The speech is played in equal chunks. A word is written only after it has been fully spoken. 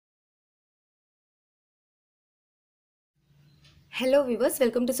Hello viewers,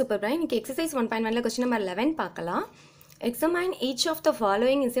 welcome to Super Brain. இன்னைக்கு exercise 1.1 question number 11 பார்க்கலாம். Examine each of the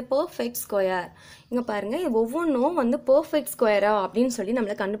following is a perfect square. இங்க பாருங்க இது ஒவ்வொன்றும் வந்து perfect square அப்படின்னு சொல்லி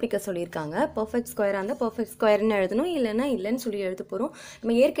நம்மளை கண்டுபிடிக்க சொல்லியிருக்காங்க. perfect square அந்த perfect squareன்னு எழுதணும், இல்லைன்னா இல்லைன்னு சொல்லி எழுத போகிறோம்.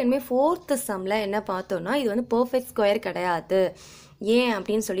 நம்ம ஏற்கனவே 4th sumல என்ன பார்த்தோம்னா இது வந்து perfect square கிடையாது, ஏன்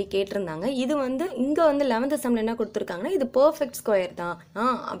அப்படின்னு சொல்லி கேட்டிருந்தாங்க. இது வந்து இங்கே வந்து 11th சம்மில் என்ன கொடுத்துருக்காங்கன்னா இது பர்ஃபெக்ட் ஸ்கொயர் தான்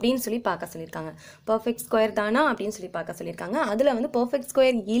அப்படின்னு சொல்லி பார்க்க சொல்லியிருக்காங்க. பர்ஃபெக்ட் ஸ்கொயர் தானா அப்படின்னு சொல்லி பார்க்க சொல்லியிருக்காங்க. அதில் வந்து பர்ஃபெக்ட்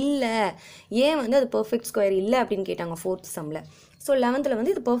ஸ்கொயர் இல்லை, ஏன் வந்து அது பர்ஃபெக்ட் ஸ்கொயர் இல்லை அப்படின்னு கேட்டாங்க 4th சம்மில். ஸோ 11th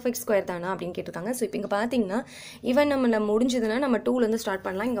வந்து இது பர்ஃபெக்ட் ஸ்கொயர் தானா அப்படின்னு கேட்டிருக்காங்க. ஸோ இப்போ இங்கே பார்த்தீங்கன்னா ஈவன் நம்மள முடிஞ்சதுன்னா நம்ம 2லேருந்து ஸ்டார்ட்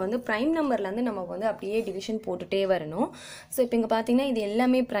பண்ணலாம். இங்கே வந்து ப்ரைம் நம்பர்லேருந்து நம்ம வந்து அப்படியே டிவிஷன் போட்டுகிட்டே வரணும். ஸோ இப்போ இங்கே பார்த்தீங்கன்னா இது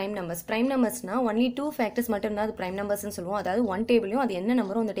எல்லாமே prime numbers. Prime நம்பர்ஸ்னால் only 2 factors மட்டும் இருந்தால் அது ப்ரைம் நம்பர்ஸ்னு சொல்லுவோம். அதாவது ஒன் டேபிளையும் அது என்ன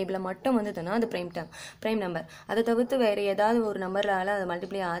நம்பரும் அந்த டேபிளில் மட்டும் வந்ததுன்னா அது ப்ரைம் நம்பர். அதை தவிர்த்து வேறு ஏதாவது ஒரு நம்பரால் அது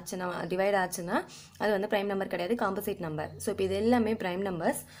மல்டிப்ளை ஆச்சுன்னா, டிவைட் ஆச்சுன்னா அது வந்து ப்ரைம் நம்பர் கிடையாது, காம்போசிட் நம்பர். ஸோ இப்போ இது எல்லாமே ப்ரைம்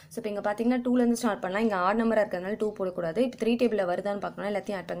நம்பர்ஸ். ஸோ இப்போ இங்கே பார்த்தீங்கன்னா 2லேருந்து ஸ்டார்ட் பண்ணலாம். இங்கே ஆட் நம்பராக இருக்கிறதுனால 2 போடக்கூடாது. இப்போ 3 டேபிளில் வருதான்னு பார்க்கணும்,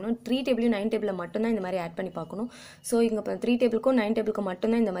 எல்லாத்தையும் ஆட் பண்ணணும். 3 டேபிளையும் 9 டேபிளில் மட்டும்தான் இந்த மாதிரி ஆட் பண்ணி பார்க்கணும். ஸோ இங்கே இப்போ 3 டேபிளுக்கும் 9 டேபிளுக்கும்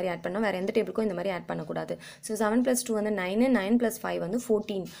மட்டும்தான் இந்த மாதிரி ஆட் பண்ணணும், வேறு எந்த டேபிளுக்கும் இந்த மாதிரி ஆட் பண்ணக்கூடாது. ஸோ 7 + 2 வந்து 9, 9 + 5 வந்து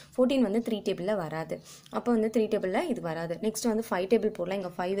 14. 14 வந்து 3 டேபிளில் வராது, அப்போ வந்து 3 டேபிளில் இது வராது. நெக்ஸ்ட் வந்து 5 டேபிள் போடலாம்.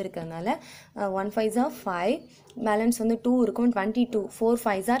 இங்கே 5 இருக்கிறதுனால 1 5s are 5, பேலன்ஸ் வந்து 2 இருக்கும். 22, 4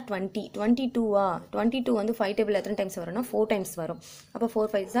 5s are 20. 22 22 வந்து 5 டேபிள் எத்தனை டைம்ஸ் வரும்னா 4 டைம்ஸ் வரும். அப்போ 4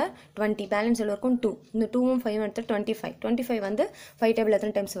 5s are 20, பேலன்ஸ் எவ்வளோ இருக்கும் 2. இந்த 2ம் 5 எடுத்து 25. 25 வந்து 5 டேபிள்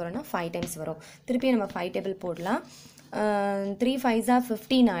எத்தனை டைம்ஸ் வரும்னா 5 டைம்ஸ் வரும். திருப்பி நம்ம 5 டேபிள் போடலாம். 3 5s are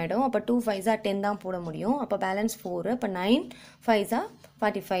 15 ஆகிடும். அப்போ 2 5s are 10 தான் போட முடியும். அப்போ பேலன்ஸ் 4. அப்போ 9 5s are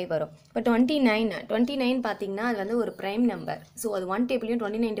 45 வரும். இப்போ 29 பார்த்தீங்கன்னா அது வந்து ஒரு ப்ரைம் நம்பர். ஸோ அது 1 டேபிளையும்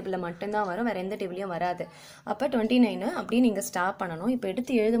 29 டேபிளில் மட்டும்தான் வரும், வேறு எந்த டேபிளையும் வராது. அப்போ 29 அப்படியே நீங்கள் ஸ்டாப் பண்ணணும். இப்போ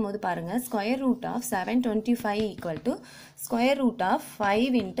எடுத்து எழுதும் போது பாருங்கள், square root of 725 equal to square root of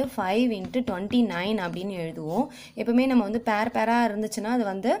 5 × 5 × 29 அப்படின்னு எழுதுவோம். எப்பவுமே நம்ம வந்து பேராக இருந்துச்சுன்னா அது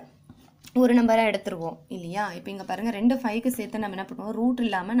வந்து ஒரு நம்பராக எடுத்துருவோம் இல்லையா. இப்போ இங்கே பாருங்கள், 2 5க்கு சேர்த்து நம்ம என்ன பண்ணுவோம், ரூட்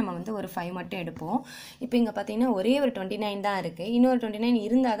இல்லாமல் நம்ம வந்து ஒரு 5 மட்டும் எடுப்போம். இப்போ இங்கே பார்த்தீங்கன்னா ஒரே ஒரு 29 தான் இருக்குது, இன்னொரு 29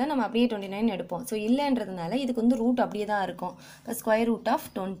 இருந்தால் தான் நம்ம அப்படியே 29 எடுப்போம். ஸோ இல்லைன்றதுனால இதுக்கு வந்து ரூட் அப்படியே தான் இருக்கும். இப்போ ஸ்கொயர் ரூட் ஆஃப்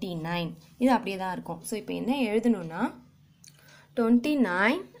 29 இது அப்படியே தான் இருக்கும். ஸோ இப்போ என்ன எழுதணும்னா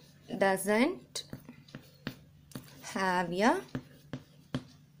 29 doesn't have a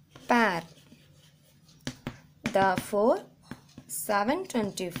pair, therefore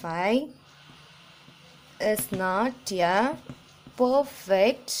 725 is not a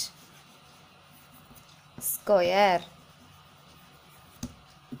perfect square.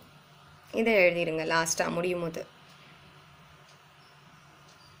 இதை எழுதிடுங்க லாஸ்ட்டாக முடியும் போது.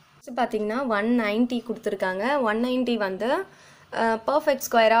 ஸோ பார்த்தீங்கன்னா 190 கொடுத்துருக்காங்க. 190 வந்து பர்ஃபெக்ட்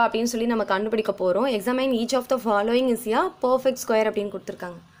ஸ்கொயரா அப்படின்னு சொல்லி நம்ம கண்டுபிடிக்க போகிறோம். Examine each of the following is yeah perfect square அப்படின்னு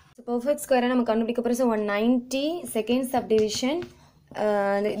கொடுத்துருக்காங்க. ஸோ பர்ஃபெக்ட் ஸ்கொயரை நம்ம கண்டுபிடிக்க போகிறோம். ஸோ 190 செகண்ட் சப்டிவிஷன்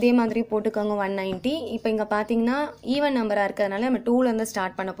இதே மாதிரி போட்டுக்கோங்க 190. இப்போ இங்கே பார்த்தீங்கன்னா ஈவன் நம்பராக இருக்கிறதுனால நம்ம 2லேருந்து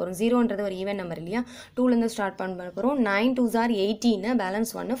ஸ்டார்ட் பண்ண போகிறோம். 0ன்றது ஒரு ஈவன் நம்பர் இல்லையா, 2லேருந்து ஸ்டார்ட் பண்ண போகிறோம். 9 2s are 18,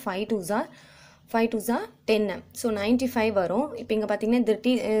 balance 1, 5 2s are 10. So 95 வரும். இப்போ இங்கே பார்த்தீங்கன்னா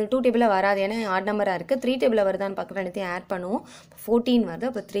 2 டேபிளில் வராது, ஏன்னா ஆட் நம்பராக இருக்குது. 3 டேபிளில் வருதான்னு பார்க்குறோம், எல்லாத்தையும் ஆட் பண்ணுவோம். 14 வருது,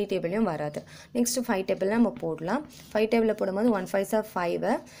 அப்போ 3 டேபிளையும் வராது. நெக்ஸ்ட்டு 5 டேபிளில் நம்ம போடலாம். 5 டேபிளில் போடும்போது 1 5s are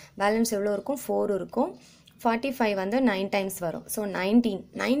 5, பேலன்ஸ் எவ்வளோ இருக்கும் 4 இருக்கும். 45 வந்து 9 டைம்ஸ் வரும். ஸோ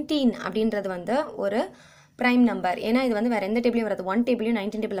 19 அப்படின்றது வந்து ஒரு ப்ரைம் நம்பர், ஏன்னா இது வந்து வேறு எந்த டேபிளையும் வராது. 1 டேபிளையும்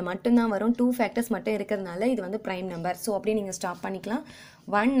 19 டேபிளில் மட்டும்தான் வரும். 2 ஃபேக்டர்ஸ் மட்டும் இருக்கிறதுனால இது வந்து ப்ரைம் நம்பர். ஸோ அப்படியே நீங்கள் ஸ்டாப் பண்ணிக்கலாம்.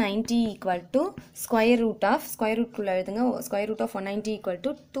 190 ஈக்குவல் டு ஸ்கொயர் ரூட்குள்ளே எழுதுங்க. Square root of 190 equal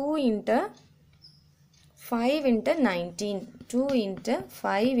to 2 × 5 × 19, 2 ×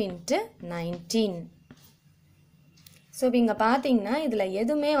 5 × 19. So இப்போ இங்கே பார்த்தீங்கன்னா இதில்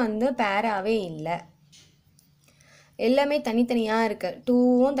எதுவுமே வந்து பேராகவே இல்லை, எல்லாமே தனித்தனியாக இருக்குது.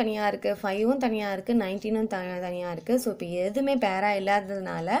 2வும் தனியாக இருக்குது, 5வும் தனியாக இருக்குது, 19ம் தனியாக இருக்குது. ஸோ இப்போ எதுவுமே பேராக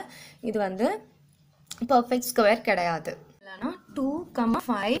இல்லாததுனால இது வந்து பர்ஃபெக்ட் ஸ்கொயர் கிடையாது. இல்லைனா 2,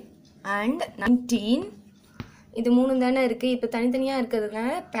 5 and 19 இது 3 தானே இருக்குது. இப்போ தனித்தனியாக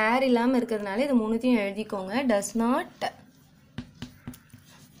இருக்கிறதுனால பேர் இல்லாமல் இருக்கிறதுனால இது 3த்தையும் எழுதிக்கோங்க. does not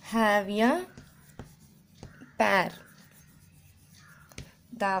have a pair,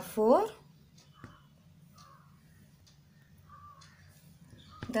 therefore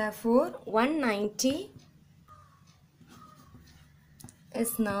 190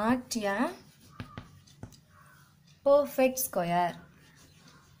 is not a perfect square.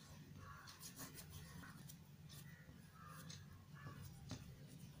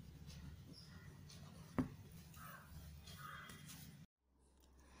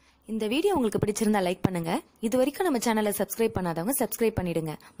 இந்த வீடியோ உங்களுக்கு பிடிச்சிருந்தா லைக் பண்ணுங்க. இது வரைக்கும் நம்ம சேனலை சப்ஸ்கிரைப் பண்ணாதவங்க சப்ஸ்கிரைப்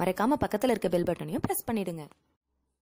பண்ணிடுங்க. மறக்காம பக்கத்துல இருக்க பெல் பட்டனையும் பிரஸ் பண்ணிடுங்க.